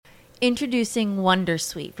Introducing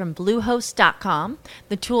Wondersuite from Bluehost.com,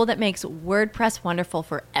 the tool that makes WordPress wonderful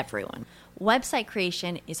for everyone. Website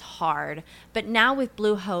creation is hard, but now with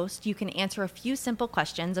Bluehost, you can answer a few simple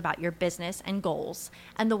questions about your business and goals,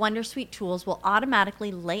 and the Wondersuite tools will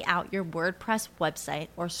automatically lay out your WordPress website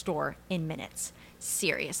or store in minutes.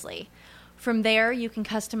 Seriously. From there, you can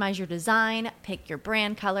customize your design, pick your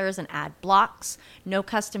brand colors, and add blocks. No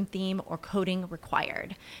custom theme or coding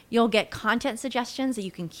required. You'll get content suggestions that you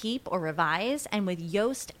can keep or revise, and with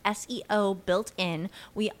Yoast SEO built in,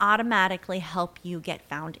 we automatically help you get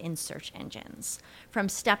found in search engines. From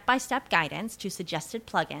step-by-step guidance to suggested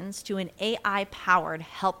plugins to an AI-powered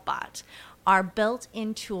help bot, our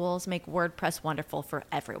built-in tools make WordPress wonderful for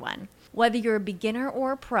everyone. Whether you're a beginner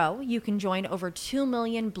or a pro, you can join over 2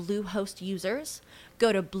 million Bluehost users.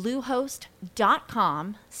 Go to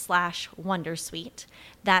bluehost.com/wondersuite.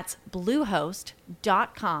 That's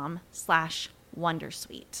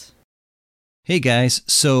bluehost.com/wondersuite. Hey guys,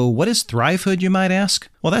 so what is Thrivehood, you might ask?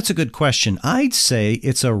 Well, that's a good question. I'd say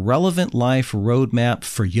it's a relevant life roadmap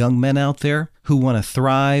for young men out there who want to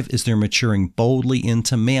thrive as they're maturing boldly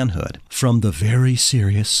into manhood. From the very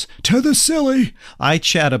serious to the silly, I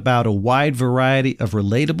chat about a wide variety of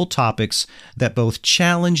relatable topics that both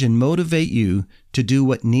challenge and motivate you to do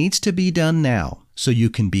what needs to be done now so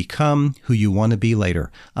you can become who you want to be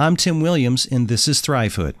later. I'm Tim Williams, and this is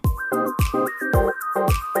Thrivehood.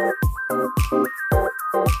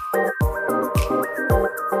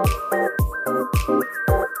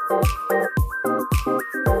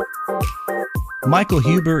 Michael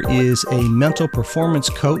Huber is a mental performance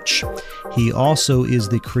coach. He also is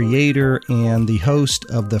the creator and the host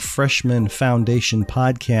of the Freshman Foundation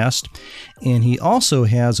podcast. And he also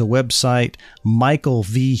has a website,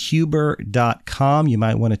 michaelvhuber.com. You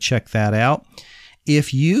might want to check that out.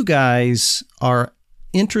 If you guys are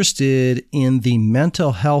interested in the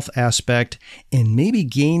mental health aspect and maybe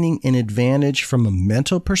gaining an advantage from a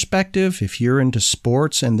mental perspective, if you're into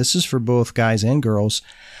sports, and this is for both guys and girls,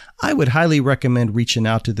 I would highly recommend reaching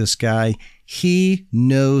out to this guy. He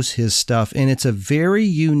knows his stuff, and it's a very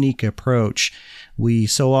unique approach. We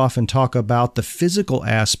so often talk about the physical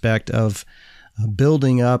aspect of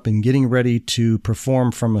building up and getting ready to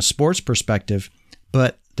perform from a sports perspective,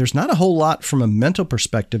 but there's not a whole lot from a mental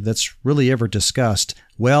perspective that's really ever discussed.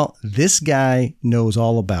 Well, this guy knows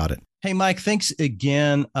all about it. Hey, Mike, thanks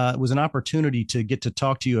again. It was an opportunity to get to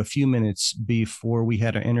talk to you a few minutes before we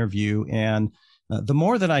had an interview, and the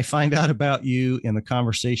more that I find out about you and the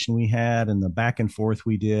conversation we had and the back and forth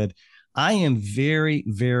we did, I am very,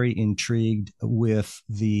 very intrigued with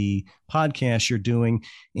the podcast you're doing.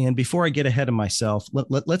 And before I get ahead of myself,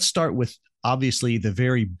 let's start with obviously the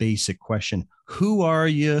very basic question. Who are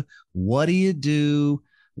you? What do you do?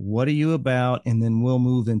 What are you about? And then we'll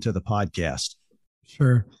move into the podcast.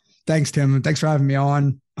 Sure. Thanks, Tim. And thanks for having me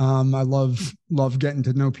on. I love getting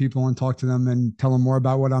to know people and talk to them and tell them more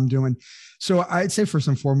about what I'm doing. So I'd say first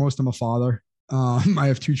and foremost, I'm a father. I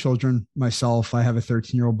have 2 children myself. I have a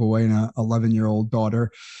 13-year-old boy and a 11-year-old daughter.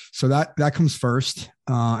 So that comes first.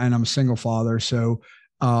 And I'm a single father. So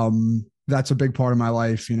that's a big part of my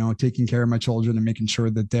life, taking care of my children and making sure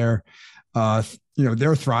that they're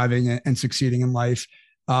thriving and succeeding in life.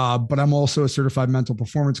 But I'm also a certified mental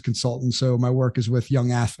performance consultant. So my work is with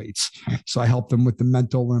young athletes. So I help them with the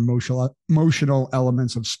mental and emotional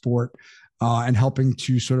elements of sport and helping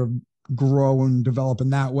to sort of grow and develop in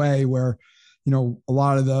that way where, a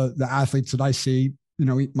lot of the athletes that I see,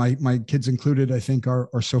 my kids included, I think are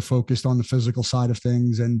so focused on the physical side of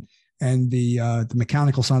things and the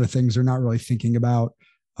mechanical side of things. They're not really thinking about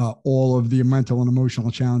all of the mental and emotional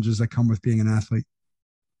challenges that come with being an athlete.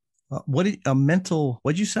 What'd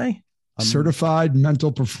you say? Certified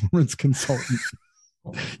mental performance consultant.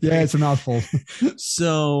 Yeah, it's a mouthful.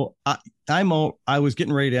 So I was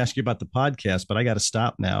getting ready to ask you about the podcast, but I got to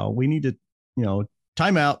stop now. We need to,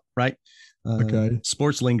 time out, right? Okay.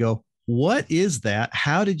 Sports lingo. What is that?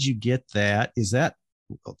 How did you get that? Do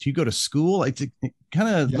you go to school? Yes.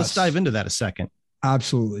 Let's dive into that a second.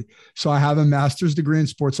 Absolutely. So I have a master's degree in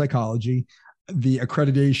sports psychology. The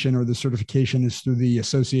accreditation or the certification is through the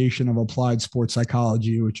Association of Applied Sports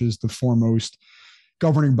Psychology, which is the foremost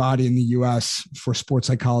governing body in the U.S. for sports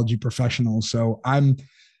psychology professionals. So I'm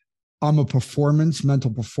a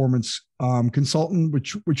mental performance consultant,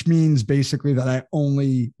 which means basically that I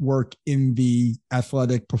only work in the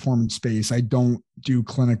athletic performance space. I don't do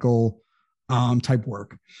clinical type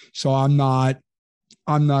work. So I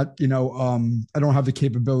don't have the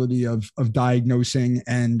capability of diagnosing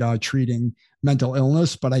and treating mental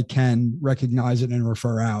illness, but I can recognize it and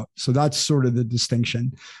refer out. So that's sort of the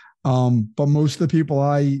distinction. But most of the people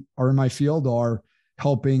I are in my field are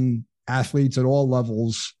helping athletes at all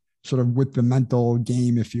levels, sort of with the mental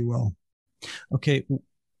game, if you will. Okay.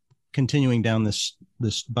 Continuing down this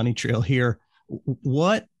bunny trail here,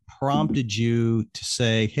 what prompted you to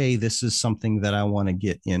say, hey, this is something that I want to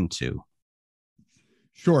get into?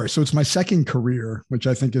 Sure. So it's my second career, which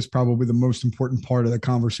I think is probably the most important part of the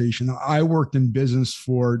conversation. I worked in business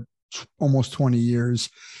for almost 20 years.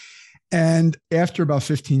 And after about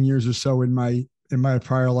 15 years or so in my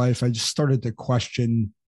prior life, I just started to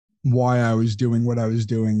question why I was doing what I was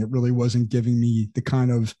doing. It really wasn't giving me the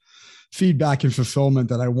kind of feedback and fulfillment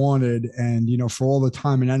that I wanted. And, for all the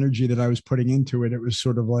time and energy that I was putting into it, it was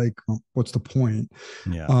sort of like, well, what's the point?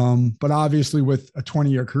 Yeah. But obviously with a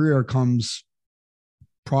 20-year career comes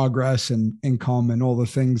progress and income and all the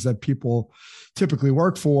things that people typically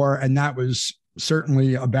work for. And that was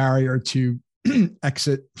certainly a barrier to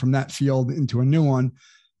exit from that field into a new one.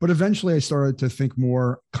 But eventually I started to think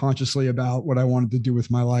more consciously about what I wanted to do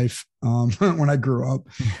with my life when I grew up.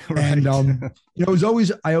 Right. And, I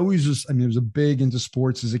was big into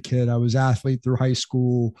sports as a kid. I was athlete through high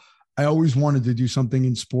school. I always wanted to do something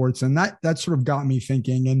in sports. And that sort of got me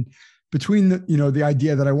thinking. And between the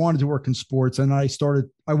idea that I wanted to work in sports and I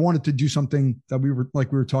wanted to do something that we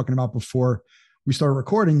were talking about before we started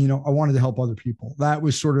recording, I wanted to help other people. That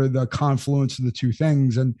was sort of the confluence of the two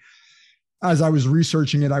things. And as I was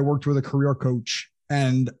researching it, I worked with a career coach,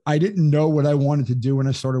 and I didn't know what I wanted to do when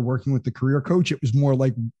I started working with the career coach. It was more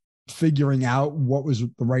like figuring out what was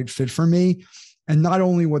the right fit for me, and not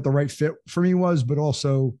only what the right fit for me was, but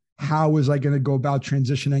also how was I going to go about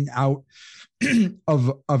transitioning out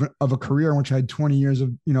of a career in which I had 20 years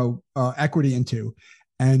of, equity into.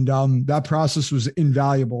 And that process was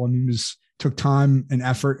invaluable. I mean, it took time and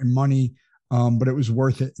effort and money, but it was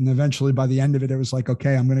worth it. And eventually by the end of it, it was like,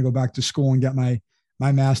 okay, I'm going to go back to school and get my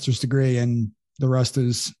master's degree, and the rest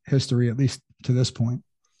is history, at least to this point.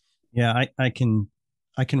 Yeah, I can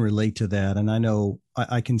relate to that. And I know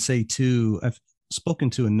I can say too, I've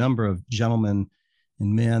spoken to a number of gentlemen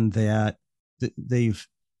and men that they've,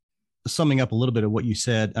 summing up a little bit of what you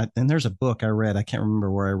said. And there's a book I read, I can't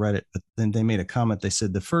remember where I read it, but then they made a comment. They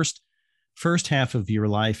said the first half of your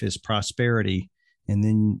life is prosperity, and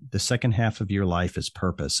then the second half of your life is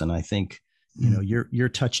purpose. And I think, you're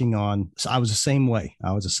touching on, so I was the same way.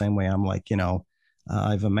 I'm like,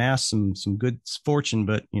 I've amassed some good fortune,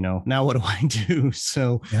 but now what do I do?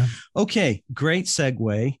 So, yeah. Okay, great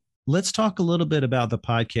segue. Let's talk a little bit about the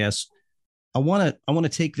podcast. I want to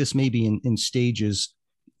take this maybe in stages.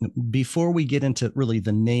 Before we get into really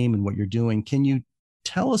the name and what you're doing, can you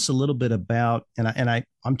tell us a little bit about, I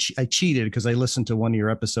cheated because I listened to one of your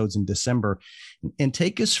episodes in December, and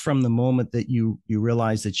take us from the moment that you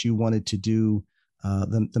realized that you wanted to do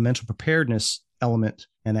the mental preparedness element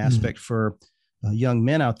and aspect for young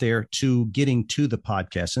men out there to getting to the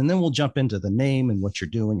podcast. And then we'll jump into the name and what you're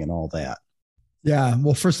doing and all that. Yeah.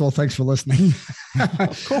 Well, first of all, thanks for listening.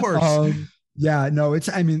 Of course. Yeah, no, it's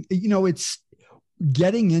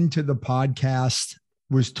getting into the podcast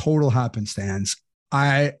was total happenstance.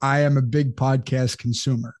 I am a big podcast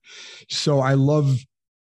consumer. So I love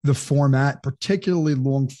the format, particularly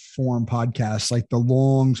long form podcasts, like the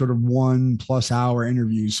long sort of 1+ hour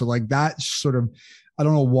interviews. So like that sort of, I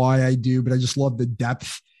don't know why I do, but I just love the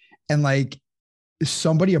depth. And like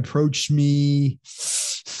somebody approached me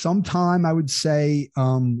sometime, I would say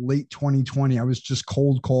late 2020. I was just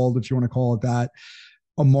cold called, if you want to call it that,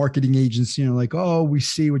 a marketing agency, like, oh, we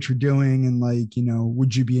see what you're doing. And like,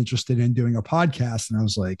 would you be interested in doing a podcast? And I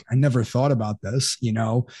was like, I never thought about this,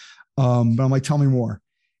 but I'm like, tell me more.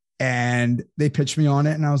 And they pitched me on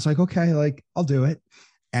it. And I was like, okay, like I'll do it.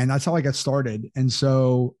 And that's how I got started. And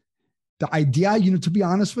so the idea, to be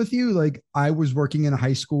honest with you, like I was working in a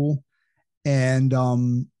high school, and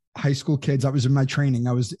high school kids, I was in my training.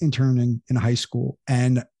 I was interning in a high school,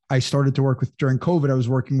 and I started to work with, during COVID, I was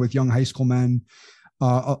working with young high school men,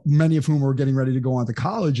 many of whom were getting ready to go on to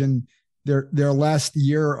college, and their last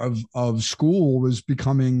year of school was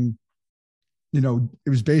becoming, it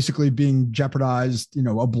was basically being jeopardized,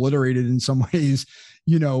 obliterated in some ways,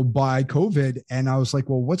 by COVID. And I was like,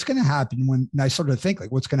 well, what's going to happen when, and I started to think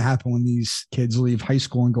like, what's going to happen when these kids leave high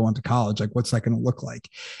school and go on to college? Like, what's that going to look like?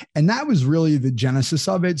 And that was really the genesis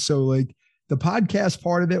of it. So like the podcast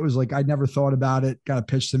part of it was like, I'd never thought about it, got a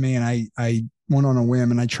pitch to me, and I went on a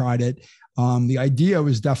whim and I tried it. The idea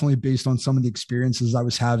was definitely based on some of the experiences I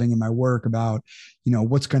was having in my work about,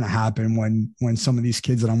 what's going to happen when some of these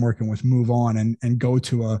kids that I'm working with move on and go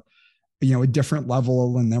to a different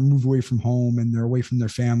level, and they're move away from home and they're away from their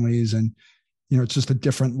families. And, it's just a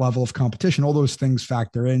different level of competition. All those things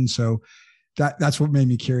factor in. So that's what made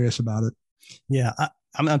me curious about it. Yeah.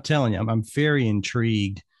 I'm telling you, I'm very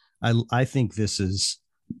intrigued I think this is,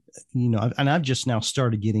 and I've just now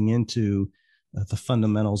started getting into the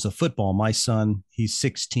fundamentals of football. My son, he's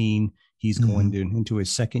 16. He's going into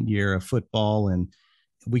his second year of football, and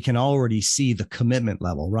we can already see the commitment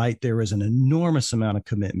level, right? There is an enormous amount of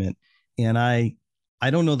commitment. And I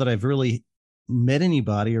don't know that I've really met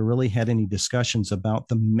anybody or really had any discussions about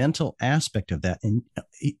the mental aspect of that. And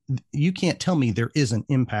you can't tell me there is an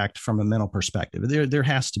impact from a mental perspective. There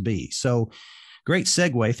has to be. So great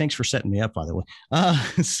segue. Thanks for setting me up, by the way.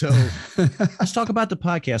 So let's talk about the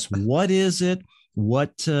podcast. What is it?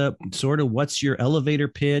 What's your elevator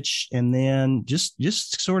pitch? And then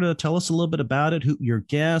just sort of tell us a little bit about it, who your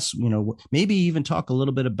guests, maybe even talk a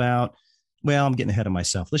little bit about, well, I'm getting ahead of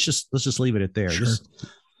myself. Let's just leave it at there.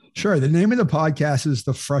 Sure. The name of the podcast is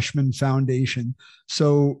The Freshman Foundation.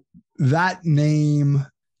 So that name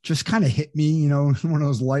just kind of hit me, one of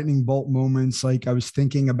those lightning bolt moments. Like I was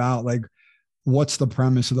thinking about like, what's the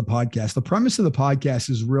premise of the podcast? The premise of the podcast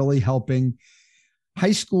is really helping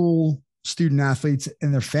high school student athletes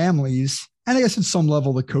and their families, and I guess at some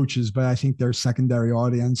level the coaches, but I think their secondary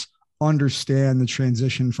audience, understand the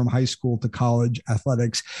transition from high school to college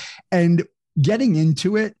athletics. And getting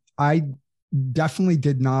into it, I definitely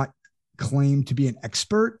did not claim to be an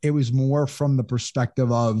expert. It was more from the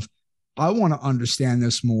perspective of, I want to understand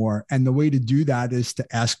this more. And the way to do that is to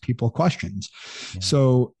ask people questions. Yeah.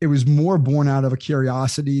 So it was more born out of a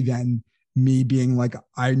curiosity than me being like,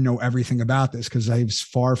 I know everything about this, because I was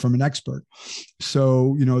far from an expert.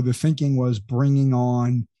 So, the thinking was bringing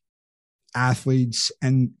on athletes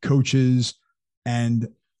and coaches and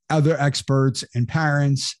other experts and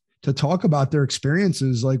parents to talk about their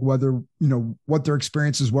experiences, like whether, what their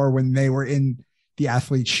experiences were when they were in the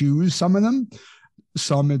athlete's shoes, some of them.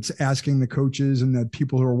 Some it's asking the coaches and the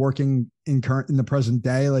people who are working in the present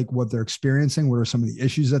day, like what they're experiencing, what are some of the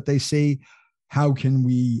issues that they see, how can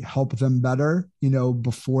we help them better,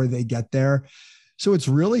 before they get there. So it's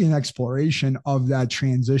really an exploration of that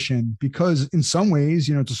transition, because in some ways,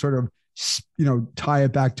 to sort of, tie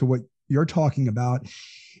it back to what you're talking about,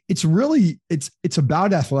 it's really, it's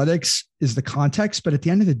about athletics is the context, but at the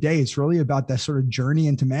end of the day, it's really about that sort of journey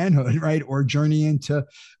into manhood, right? Or journey into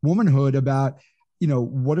womanhood, about,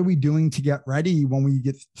 what are we doing to get ready when we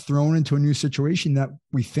get thrown into a new situation that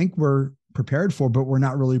we think we're prepared for, but we're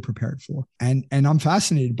not really prepared for. And I'm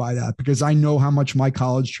fascinated by that, because I know how much my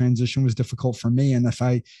college transition was difficult for me. And if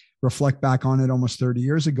I reflect back on it almost 30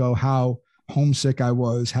 years ago, how homesick I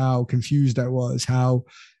was, how confused I was, how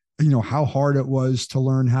hard it was to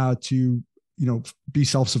learn how to, be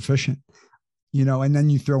self-sufficient, and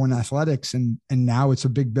then you throw in athletics and now it's a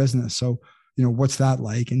big business. So, what's that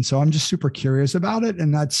like? And so I'm just super curious about it.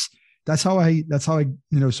 And that's how I,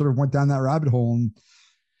 sort of went down that rabbit hole, and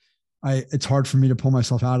it's hard for me to pull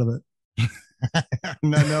myself out of it.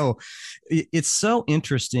 No, it's so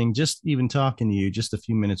interesting. Just even talking to you, just a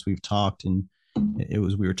few minutes we've talked, and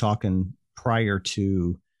we were talking prior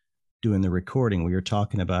to doing the recording. We were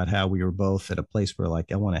talking about how we were both at a place where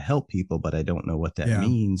like, I want to help people, but I don't know what that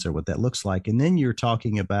means or what that looks like. And then you're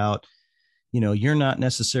talking about, you're not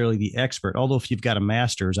necessarily the expert, although if you've got a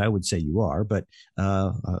master's, I would say you are, but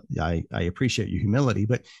I appreciate your humility.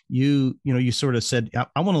 But you sort of said,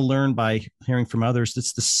 I want to learn by hearing from others.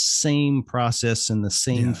 It's the same process and the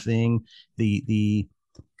same thing. The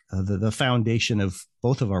foundation of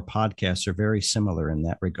both of our podcasts are very similar in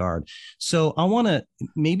that regard. So I want to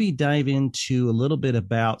maybe dive into a little bit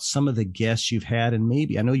about some of the guests you've had, and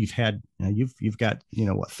maybe I know you've had you've got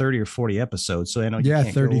 30 or 40 episodes. So I know you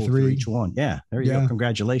can't 33 go through each one. Yeah, there you go.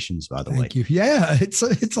 Congratulations, by the way. Thank you. Yeah, it's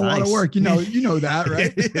a lot of work. You know that,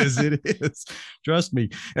 right? It is. Trust me,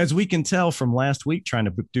 as we can tell from last week trying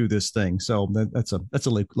to do this thing. So that's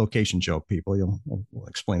a location joke, people. We'll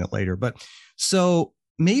explain it later. But so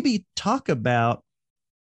maybe talk about.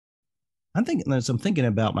 I'm thinking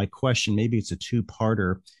about my question. Maybe it's a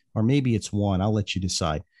two-parter, or maybe it's one. I'll let you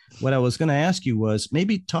decide. What I was going to ask you was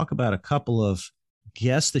maybe talk about a couple of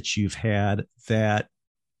guests that you've had that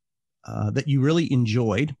you really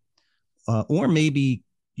enjoyed, or maybe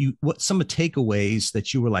what some of the takeaways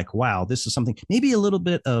that you were like, wow, this is something. Maybe a little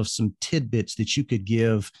bit of some tidbits that you could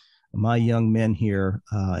give my young men here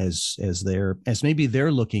as maybe they're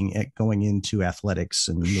looking at going into athletics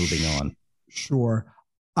and moving on. Sure.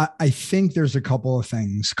 I think there's a couple of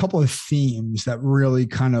themes that really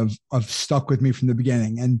kind of stuck with me from the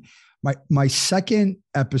beginning. And my second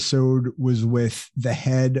episode was with the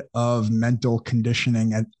head of mental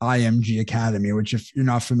conditioning at IMG Academy, which, if you're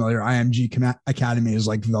not familiar, IMG Academy is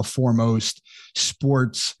like the foremost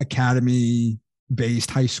sports academy based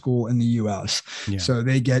high school in the US. Yeah. So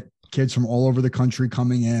they get kids from all over the country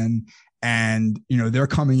coming in, And, they're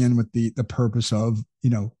coming in with the purpose of,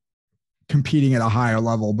 competing at a higher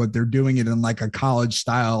level, but they're doing it in like a college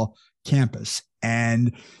style campus.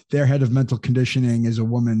 And their head of mental conditioning is a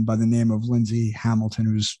woman by the name of Lindsay Hamilton,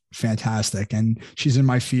 who's fantastic. And she's in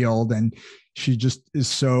my field and she just is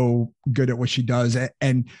so good at what she does.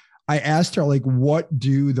 And I asked her, like, what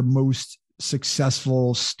do the most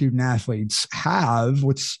successful student athletes have?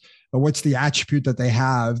 What's the attribute that they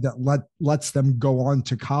have that lets them go on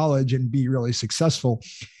to college and be really successful?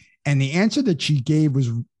 And the answer that she gave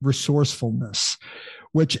was resourcefulness,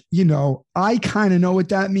 which, I kind of know what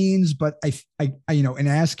that means, but I, in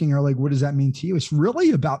asking her, like, what does that mean to you? It's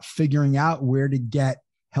really about figuring out where to get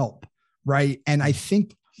help. Right. And I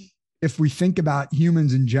think if we think about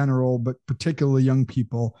humans in general, but particularly young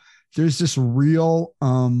people, there's this real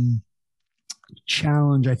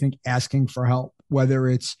challenge, I think, asking for help, whether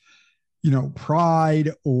it's,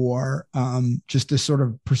 pride or just this sort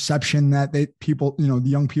of perception that the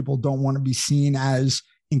young people don't want to be seen as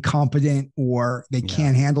incompetent or they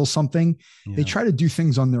can't handle something. Yeah. They try to do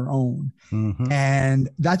things on their own. Mm-hmm. And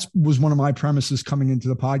that was one of my premises coming into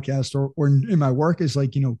the podcast or in my work is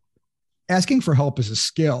like, asking for help is a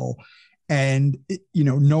skill. And,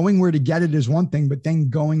 knowing where to get it is one thing, but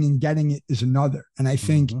then going and getting it is another. And I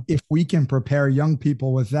think if we can prepare young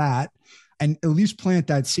people with that and at least plant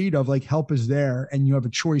that seed of like help is there and you have a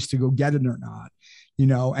choice to go get it or not,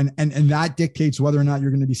 and that dictates whether or not you're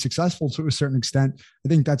going to be successful to a certain extent. I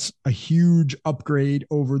think that's a huge upgrade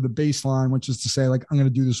over the baseline, which is to say, like, I'm going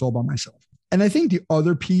to do this all by myself. And I think the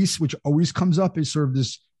other piece, which always comes up, is sort of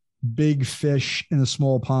this big fish in a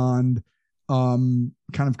small pond kind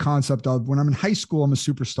of concept of when I'm in high school, I'm a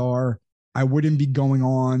superstar. I wouldn't be going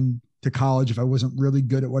on to college if I wasn't really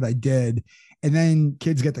good at what I did. And then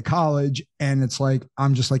kids get to college and it's like,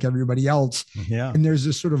 I'm just like everybody else. Yeah. And there's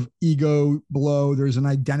this sort of ego blow. There's an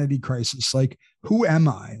identity crisis. Like, who am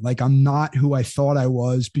I? Like, I'm not who I thought I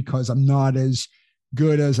was because I'm not as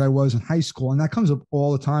good as I was in high school. And that comes up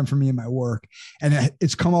all the time for me in my work. And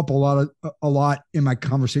it's come up a lot in my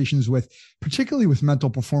conversations particularly with mental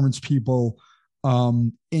performance people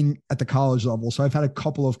at the college level. So I've had a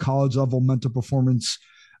couple of college level mental performance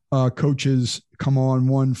coaches come on,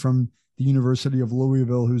 one from the University of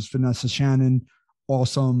Louisville, who's Vanessa Shannon.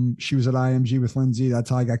 Awesome. She was at IMG with Lindsay.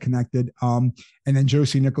 That's how I got connected. And then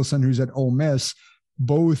Josie Nicholson, who's at Ole Miss.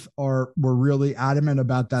 Both were really adamant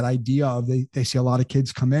about that idea of they see a lot of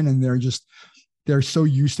kids come in and they're so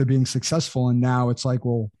used to being successful. And now it's like,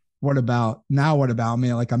 well, what about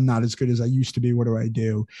me? Like, I'm not as good as I used to be. What do I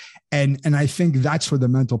do? And I think that's where the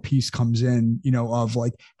mental piece comes in, of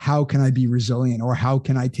like, how can I be resilient, or how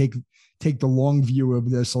can I take the long view of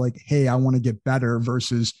this? Like, hey, I want to get better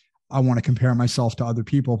versus I want to compare myself to other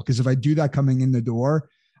people. Because if I do that coming in the door,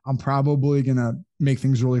 I'm probably going to make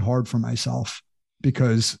things really hard for myself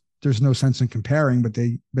because there's no sense in comparing,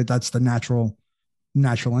 but that's the natural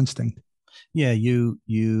instinct. Yeah, you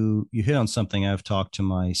hit on something I've talked to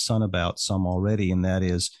my son about some already, and that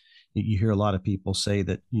is you hear a lot of people say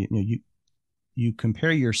that you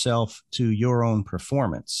compare yourself to your own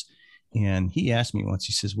performance. And he asked me once,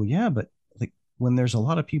 he says, well, yeah, but like when there's a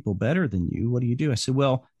lot of people better than you, what do you do? I said,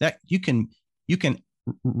 well, that you can,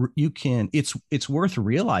 it's worth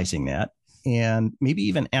realizing that and maybe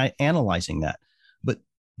even analyzing that. But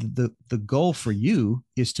the goal for you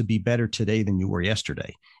is to be better today than you were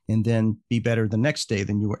yesterday, and then be better the next day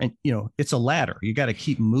than you were. And, it's a ladder. You got to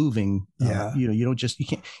keep moving. Yeah. You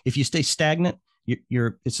can't, if you stay stagnant,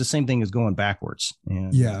 it's the same thing as going backwards.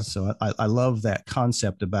 And yeah. So I love that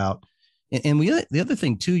concept about, and the other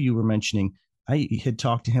thing too, you were mentioning, I had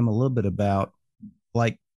talked to him a little bit about,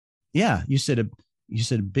 like, yeah, you said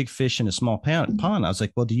a big fish in a small pond. I was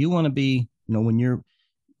like, well, do you want to be, when you're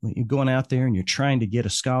going out there and you're trying to get a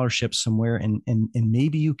scholarship somewhere and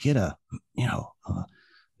maybe you get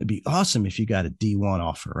it'd be awesome if you got a D1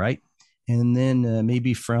 offer, right? And then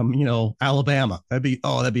maybe from, Alabama, that'd be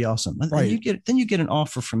awesome. Right. Then you get an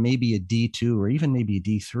offer from maybe a D2 or even maybe a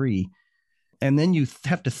D3. And then you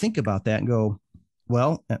have to think about that and go,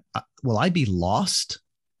 well, will I be lost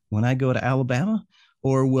when I go to Alabama?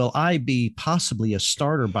 Or will I be possibly a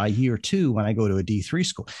starter by year 2 when I go to a D3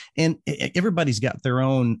 school? And everybody's got their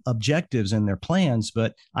own objectives and their plans.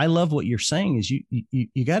 But I love what you're saying is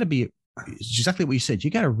you got to be exactly what you said. You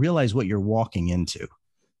got to realize what you're walking into.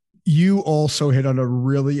 You also hit on a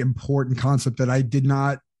really important concept that I did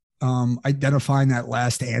not identify in that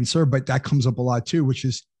last answer, but that comes up a lot too, which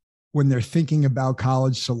is when they're thinking about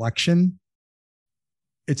college selection,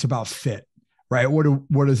 it's about fit. Right.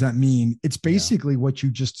 What does that mean? It's basically what you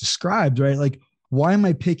just described, right? Like, why am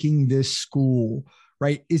I picking this school?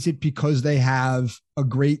 right? Is it because they have a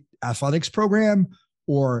great athletics program,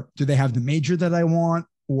 or do they have the major that I want?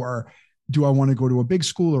 Or do I want to go to a big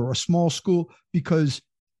school or a small school? Because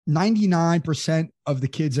 99% of the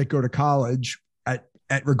kids that go to college at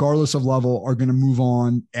regardless of level are going to move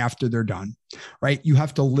on after they're done, right? You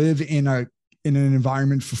have to live in an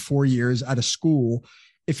environment for 4 years at a school.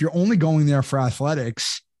 If you're only going there for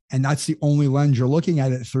athletics and that's the only lens you're looking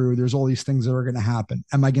at it through, there's all these things that are going to happen.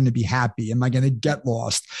 Am I going to be happy? Am I going to get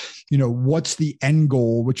lost? What's the end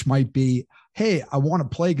goal, which might be, hey, I want to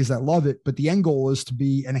play because I love it, but the end goal is to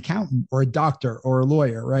be an accountant or a doctor or a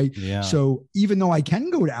lawyer, right? Yeah. So even though I can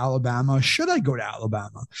go to Alabama, should I go to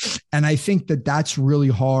Alabama? And I think that that's really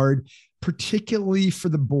hard, particularly for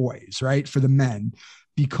the boys, right? For the men,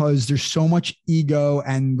 because there's so much ego,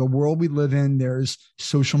 and the world we live in, there's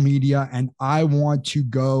social media, and I want to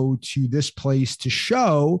go to this place to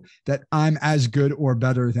show that I'm as good or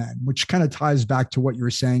better than, which kind of ties back to what you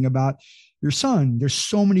were saying about your son. There's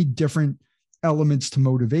so many different elements to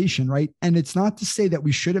motivation, right? And it's not to say that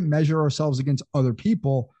we shouldn't measure ourselves against other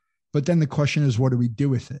people, but then the question is, what do we do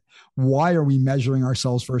with it? Why are we measuring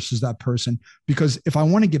ourselves versus that person? Because if I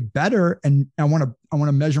want to get better and I want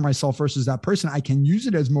to measure myself versus that person, I can use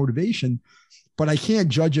it as motivation, but I can't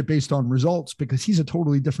judge it based on results because he's a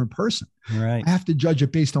totally different person. Right. I have to judge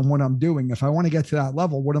it based on what I'm doing. If I want to get to that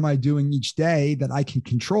level, what am I doing each day that I can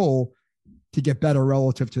control to get better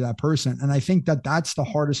relative to that person? And I think that that's the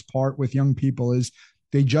hardest part with young people, is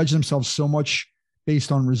they judge themselves so much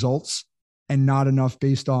based on results and not enough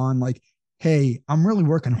based on like, hey, I'm really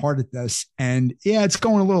working hard at this. And yeah, it's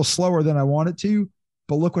going a little slower than I want it to,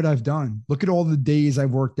 but look what I've done. Look at all the days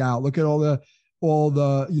I've worked out. Look at all the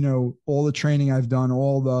training I've done,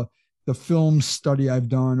 all the film study I've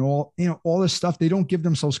done, all this stuff. They don't give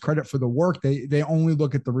themselves credit for the work. They only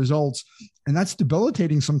look at the results. And that's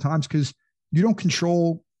debilitating sometimes, because you don't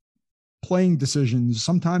control playing decisions.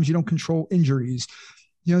 Sometimes you don't control injuries.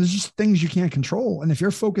 There's just things you can't control. And if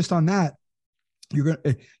you're focused on that, you're going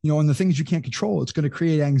to, on the things you can't control, it's going to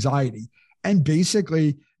create anxiety. And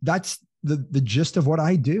basically that's the gist of what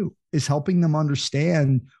I do, is helping them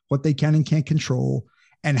understand what they can and can't control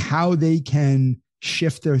and how they can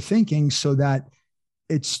shift their thinking so that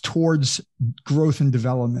it's towards growth and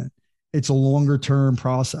development. It's a longer term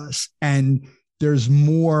process, and there's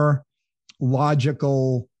more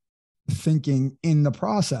logical thinking in the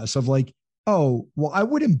process of like, oh, well, I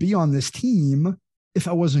wouldn't be on this team if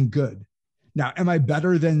I wasn't good. Now, am I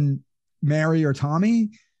better than Mary or Tommy?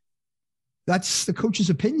 That's the coach's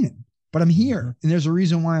opinion, but I'm here and there's a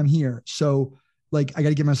reason why I'm here. So like, I got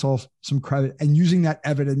to give myself some credit, and using that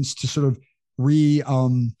evidence to sort of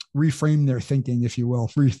reframe their thinking, if you will.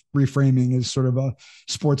 Reframing is sort of a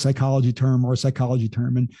sports psychology term or a psychology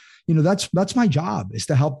term. And, that's my job, is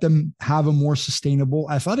to help them have a more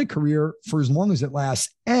sustainable athletic career for as long as it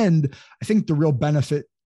lasts. And I think the real benefit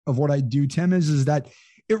of what I do, Tim, is that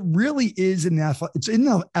it really is it's in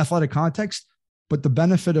the athletic context, but the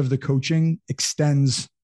benefit of the coaching extends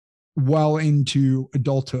well into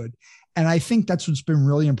adulthood. And I think that's what's been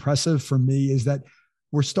really impressive for me, is that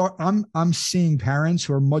I'm seeing parents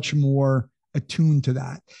who are much more attuned to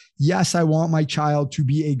that. Yes, I want my child to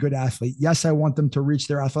be a good athlete. Yes, I want them to reach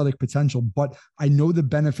their athletic potential, but I know the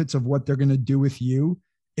benefits of what they're going to do with you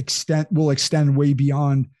will extend way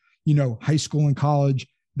beyond, high school and college.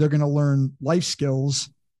 They're going to learn life skills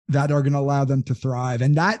that are going to allow them to thrive.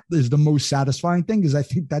 And that is the most satisfying thing, because I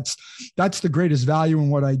think that's the greatest value in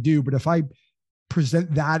what I do. But if I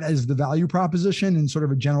present that as the value proposition in sort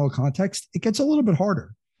of a general context, it gets a little bit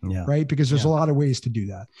harder. Yeah. Right. Because there's a lot of ways to do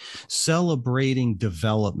that. Celebrating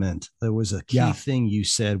development. There was a key thing you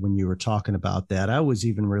said when you were talking about that. I was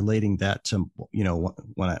even relating that to,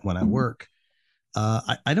 when I work,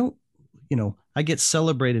 I don't, I get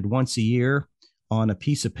celebrated once a year on a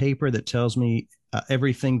piece of paper that tells me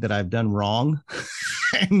everything that I've done wrong.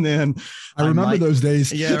 And then I remember those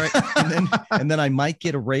days. Yeah. Right. And then I might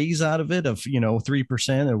get a raise out of it of,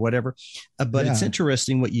 3% or whatever. But it's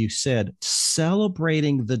interesting what you said,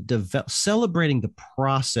 celebrating the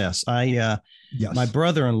process. My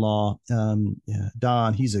brother-in-law,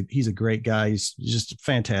 Don, he's a great guy. He's just a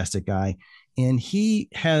fantastic guy. And he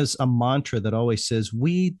has a mantra that always says,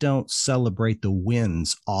 we don't celebrate the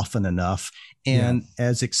wins often enough and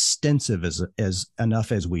as extensive as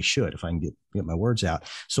enough as we should, if I can get my words out.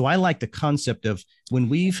 So I like the concept of when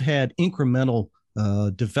we've had incremental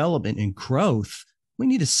development and growth, we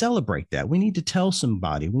need to celebrate that. We need to tell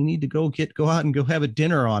somebody. We need to go out and go have a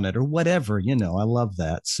dinner on it or whatever. I love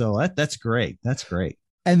that. So that's great. That's great.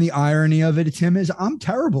 And the irony of it, Tim, is I'm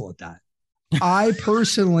terrible at that. I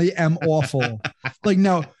personally am awful. Like,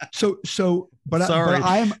 no. So but sorry.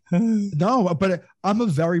 But I'm a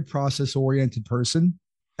very process oriented person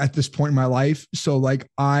at this point in my life. So like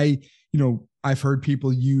I've heard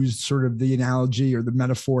people use sort of the analogy or the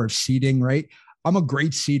metaphor of seeding, right? I'm a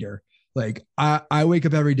great seeder. Like I wake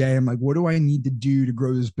up every day. I'm like, what do I need to do to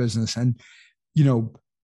grow this business? And,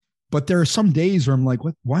 but there are some days where I'm like,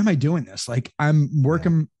 why am I doing this? Like I'm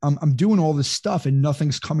working, I'm doing all this stuff and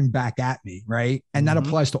nothing's coming back at me. Right. And that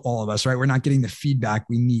applies to all of us, right? We're not getting the feedback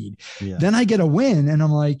we need. Yeah. Then I get a win and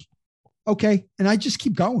I'm like, okay. And I just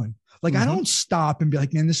keep going. Like I don't stop and be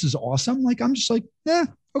like, man, this is awesome. Like, I'm just like, yeah,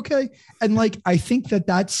 okay. And like, I think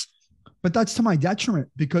that's to my detriment,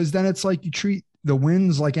 because then it's like you treat the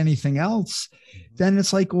wins like anything else. Then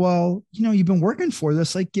it's like, well, you've been working for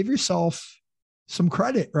this, like give yourself some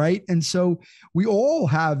credit. Right. And so we all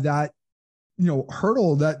have that,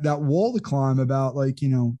 hurdle, that wall to climb about like,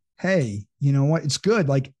 hey, you know what? It's good.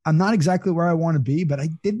 Like I'm not exactly where I want to be, but I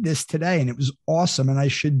did this today and it was awesome. And I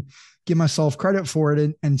should give myself credit for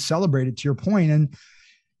it and celebrate it, to your point. And,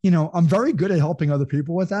 I'm very good at helping other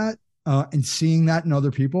people with that and seeing that in other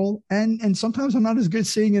people. And sometimes I'm not as good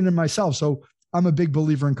seeing it in myself. So I'm a big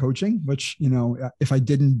believer in coaching, which, if I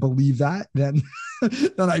didn't believe that, then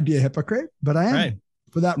I'd be a hypocrite, but I am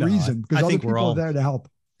for that reason, because other people are there to help.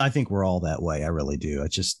 I think we're all that way. I really do.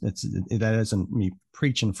 That isn't me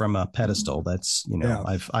preaching from a pedestal. That's,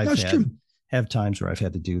 I've have times where I've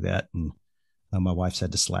had to do that. And my wife's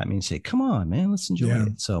had to slap me and say, come on, man, let's enjoy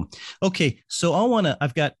it. So, okay. So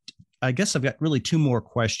I guess I've got really two more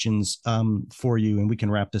questions for you, and we can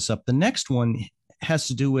wrap this up. The next one has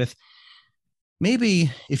to do with, maybe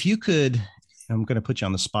if you could, I'm going to put you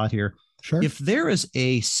on the spot here. Sure. If there is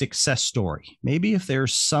a success story, maybe if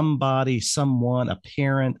there's someone, a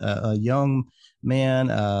parent, a young man,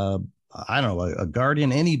 I don't know, a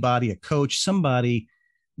guardian, anybody, a coach, somebody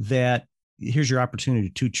that, here's your opportunity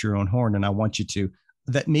to toot your own horn, and I want you to,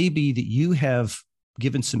 that maybe that you have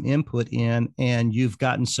given some input in and you've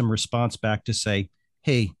gotten some response back to say,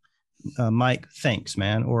 hey, Mike, thanks,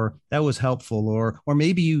 man, or that was helpful, or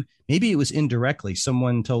maybe it was indirectly.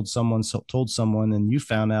 Someone told someone, and you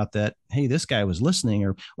found out that, hey, this guy was listening,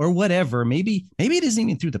 or whatever. Maybe it isn't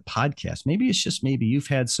even through the podcast. Maybe it's just maybe you've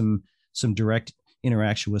had some direct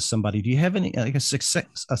interaction with somebody. Do you have any like a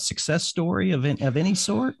success story of any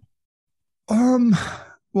sort?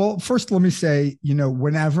 Well, first, let me say,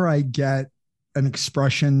 whenever I get an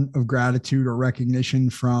expression of gratitude or recognition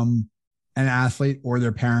from an athlete or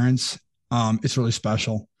their parents, it's really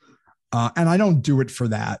special. And I don't do it for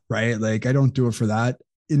that, right? Like I don't do it for that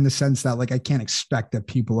in the sense that like, I can't expect that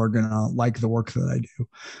people are going to like the work that I do.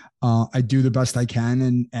 I do the best I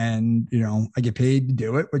can and, I get paid to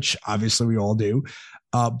do it, which obviously we all do.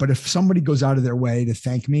 But if somebody goes out of their way to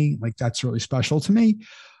thank me, like that's really special to me.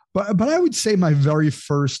 But I would say my very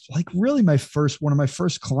first, one of my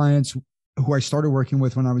first clients who I started working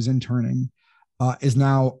with when I was interning, is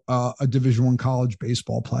now a Division I college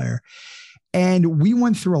baseball player. And we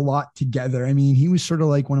went through a lot together. I mean, he was sort of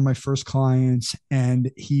like one of my first clients,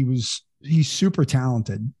 and he's super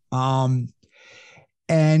talented. And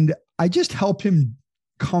I just helped him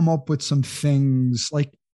come up with some things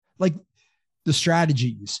like the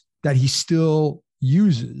strategies that he still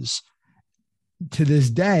uses to this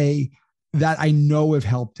day that I know have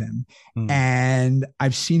helped him. And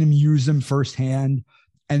I've seen him use them firsthand.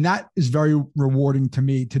 And that is very rewarding to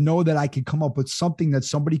me, to know that I could come up with something that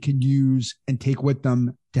somebody can use and take with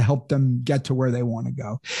them to help them get to where they want to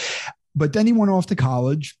go. But then he went off to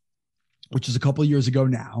college, which is a couple of years ago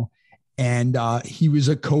now. And he was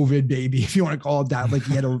a COVID baby, if you want to call it that. Like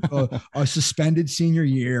he had a suspended senior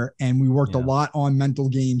year, and we worked a lot on mental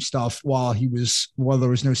game stuff while there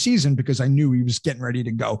was no season, because I knew he was getting ready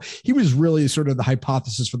to go. He was really sort of the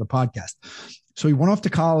hypothesis for the podcast. So he went off to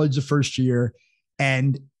college the first year,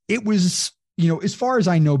 and it was, as far as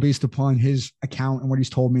I know, based upon his account and what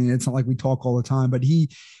he's told me, it's not like we talk all the time, but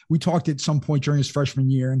we talked at some point during his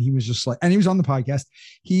freshman year, and he was just like, and he was on the podcast.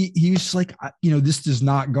 He was just like, this does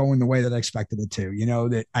not go in the way that I expected it to,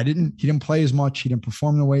 that he didn't play as much. He didn't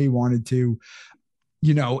perform the way he wanted to,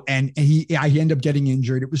 and he ended up getting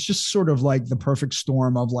injured. It was just sort of like the perfect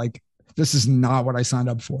storm of like, this is not what I signed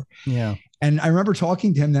up for. Yeah. And I remember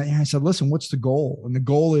talking to him and I said, listen, what's the goal? And the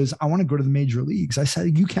goal is I want to go to the major leagues. I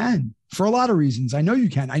said, you can, for a lot of reasons. I know you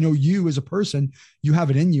can. I know you as a person, you have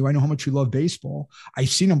it in you. I know how much you love baseball. I've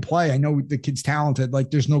seen him play. I know the kid's talented.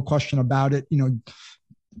 Like there's no question about it.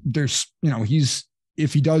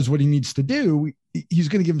 If he does what he needs to do, he's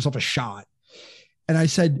going to give himself a shot. And I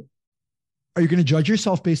said, are you going to judge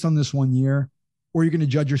yourself based on this 1 year, or are you going to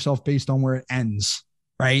judge yourself based on where it ends?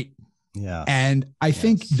 Right. Yeah. And I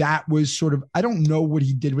think that was sort of, I don't know what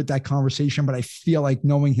he did with that conversation, but I feel like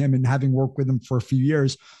knowing him and having worked with him for a few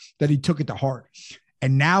years, that he took it to heart.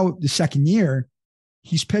 And now the second year,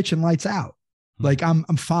 he's pitching lights out. Like I'm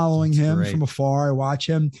following him from afar. I watch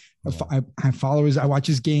him. I follow I watch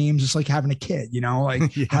his games. It's like having a kid,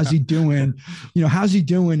 like how's he doing? How's he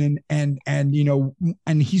doing?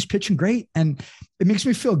 And he's pitching great. And it makes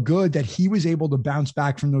me feel good that he was able to bounce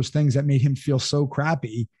back from those things that made him feel so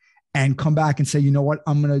crappy and come back and say, you know what,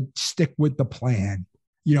 I'm going to stick with the plan.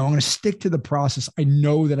 I'm going to stick to the process. I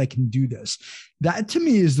know that I can do this. That to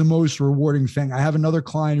me is the most rewarding thing. I have another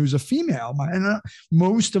client who's a female, and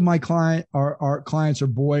most of my clients are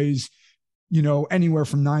boys, anywhere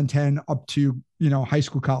from 9, 10 up to, high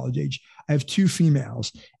school, college age. I have 2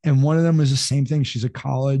 females, and one of them is the same thing. She's a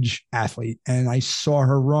college athlete, and I saw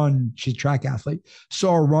her run. She's a track athlete.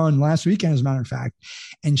 Saw her run last weekend, as a matter of fact,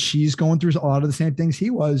 and she's going through a lot of the same things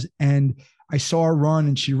he was. And I saw her run,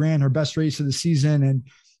 and she ran her best race of the season, and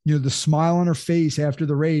the smile on her face after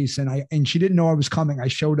the race, and she didn't know I was coming. I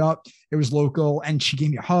showed up, it was local, and she gave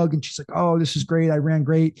me a hug, and she's like, "Oh, this is great. I ran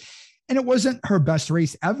great." And it wasn't her best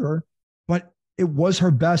race ever, but it was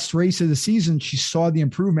her best race of the season. She saw the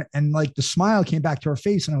improvement, and like the smile came back to her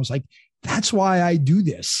face, and I was like, that's why I do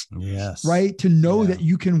this. Yes. Right. To know that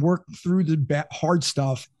you can work through the hard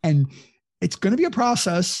stuff, and it's going to be a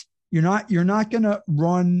process. You're not going to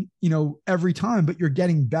run, every time, but you're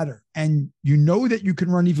getting better, and that you can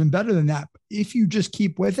run even better than that. But if you just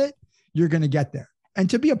keep with it, you're going to get there. And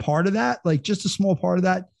to be a part of that, like just a small part of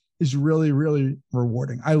that, is really, really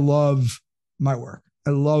rewarding. I love my work.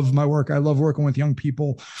 I love working with young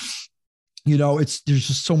people. There's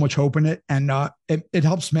just so much hope in it. And it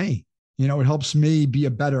helps me, it helps me be a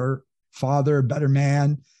better father, a better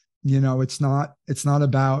man. It's not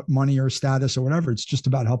about money or status or whatever. It's just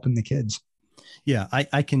about helping the kids. Yeah,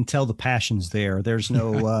 I can tell the passion's there. There's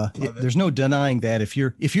no there's no denying that. If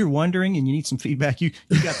you're wondering and you need some feedback, you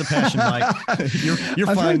got the passion, Mike. You're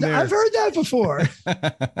fine there. I've heard that before.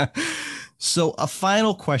 So a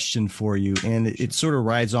final question for you, and it sort of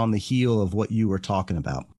rides on the heel of what you were talking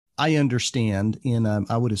about. I understand, and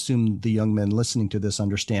I would assume the young men listening to this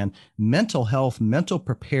understand, mental health, mental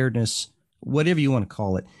preparedness, whatever you want to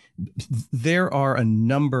call it. There are a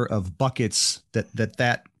number of buckets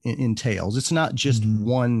that entails. It's not just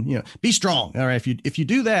one, be strong. All right. If you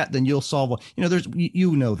do that, then you'll solve, there's,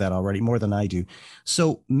 that already more than I do.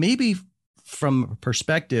 So maybe from a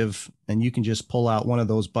perspective, and you can just pull out one of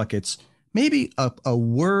those buckets, maybe a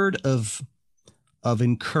word of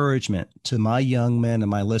encouragement to my young men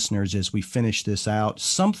and my listeners as we finish this out,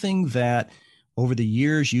 something that over the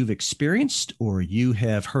years you've experienced or you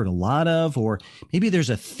have heard a lot of, or maybe there's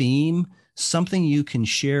a theme, something you can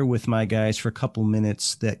share with my guys for a couple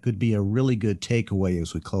minutes that could be a really good takeaway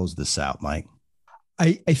as we close this out, Mike.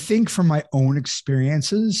 I think from my own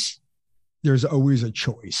experiences, there's always a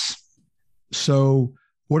choice. So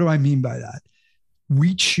what do I mean by that?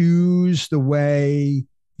 We choose the way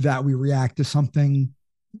that we react to something,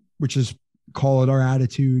 which is, call it our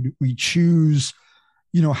attitude. We choose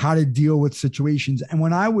how to deal with situations. And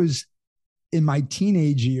when I was in my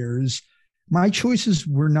teenage years, my choices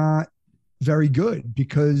were not very good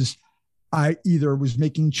because I either was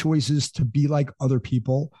making choices to be like other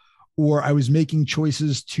people, or I was making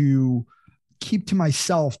choices to keep to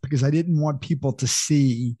myself because I didn't want people to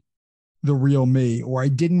see the real me, or I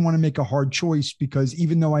didn't want to make a hard choice because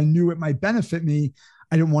even though I knew it might benefit me,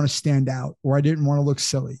 I didn't want to stand out, or I didn't want to look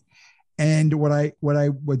silly. And what I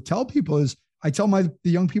would tell people is, I tell the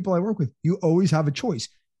young people I work with, you always have a choice.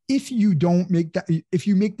 If you make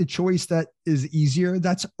the choice that is easier,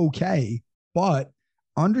 that's okay, but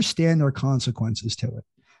understand there are consequences to it,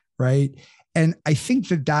 right? And I think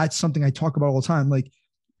that that's something I talk about all the time. Like,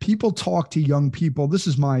 people talk to young people. This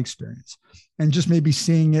is my experience, and just maybe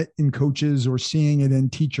seeing it in coaches or seeing it in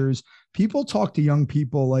teachers. People talk to young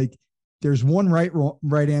people like there's one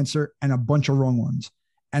right answer and a bunch of wrong ones.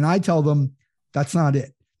 And I tell them that's not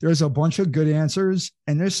it. There's a bunch of good answers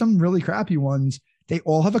and there's some really crappy ones. They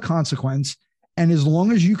all have a consequence. And as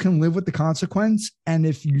long as you can live with the consequence, and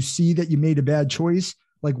if you see that you made a bad choice,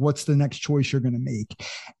 like, what's the next choice you're going to make?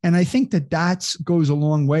 And I think that goes a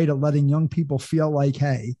long way to letting young people feel like,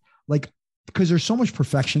 hey, like, because there's so much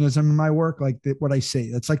perfectionism in my work, like what I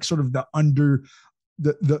say, that's like sort of the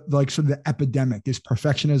epidemic is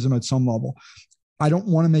perfectionism at some level. I don't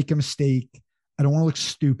want to make a mistake. I don't want to look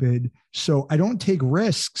stupid. So I don't take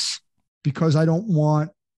risks because I don't want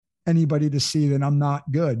anybody to see that I'm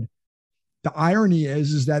not good. The irony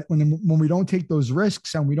is that when we don't take those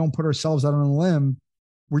risks and we don't put ourselves out on a limb,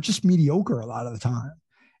 we're just mediocre a lot of the time.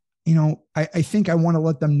 I think I want to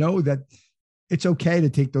let them know that it's okay to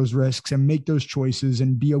take those risks and make those choices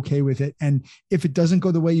and be okay with it. And if it doesn't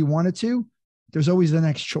go the way you want it to, there's always the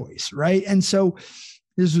next choice. Right. And so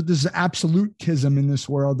there's absolutism in this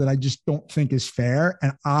world that I just don't think is fair.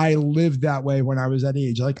 And I lived that way when I was that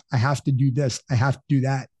age. Like, I have to do this, I have to do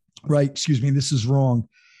that. Right. Excuse me. This is wrong.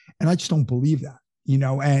 And I just don't believe that,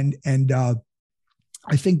 and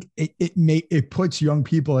I think it puts young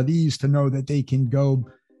people at ease to know that they can go,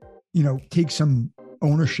 take some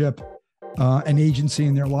ownership and agency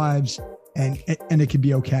in their lives, and it could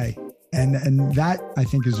be okay. And that, I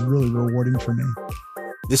think, is really rewarding for me.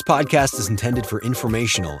 This podcast is intended for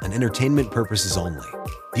informational and entertainment purposes only.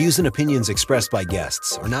 Views and opinions expressed by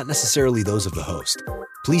guests are not necessarily those of the host.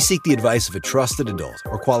 Please seek the advice of a trusted adult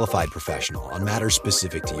or qualified professional on matters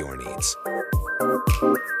specific to your needs.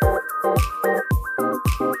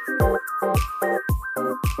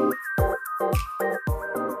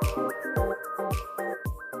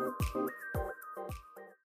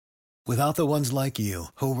 Without the ones like you,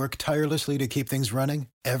 who work tirelessly to keep things running,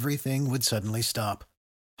 everything would suddenly stop.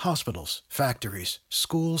 Hospitals, factories,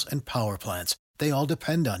 schools, and power plants, they all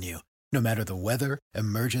depend on you. No matter the weather,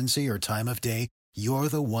 emergency, or time of day, you're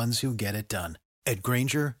the ones who get it done. At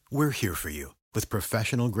Grainger, we're here for you with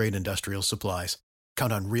professional-grade industrial supplies.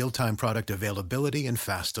 Count on real-time product availability and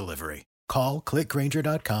fast delivery. Call, click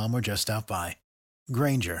Grainger.com, or just stop by.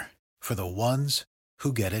 Grainger, for the ones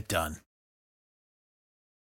who get it done.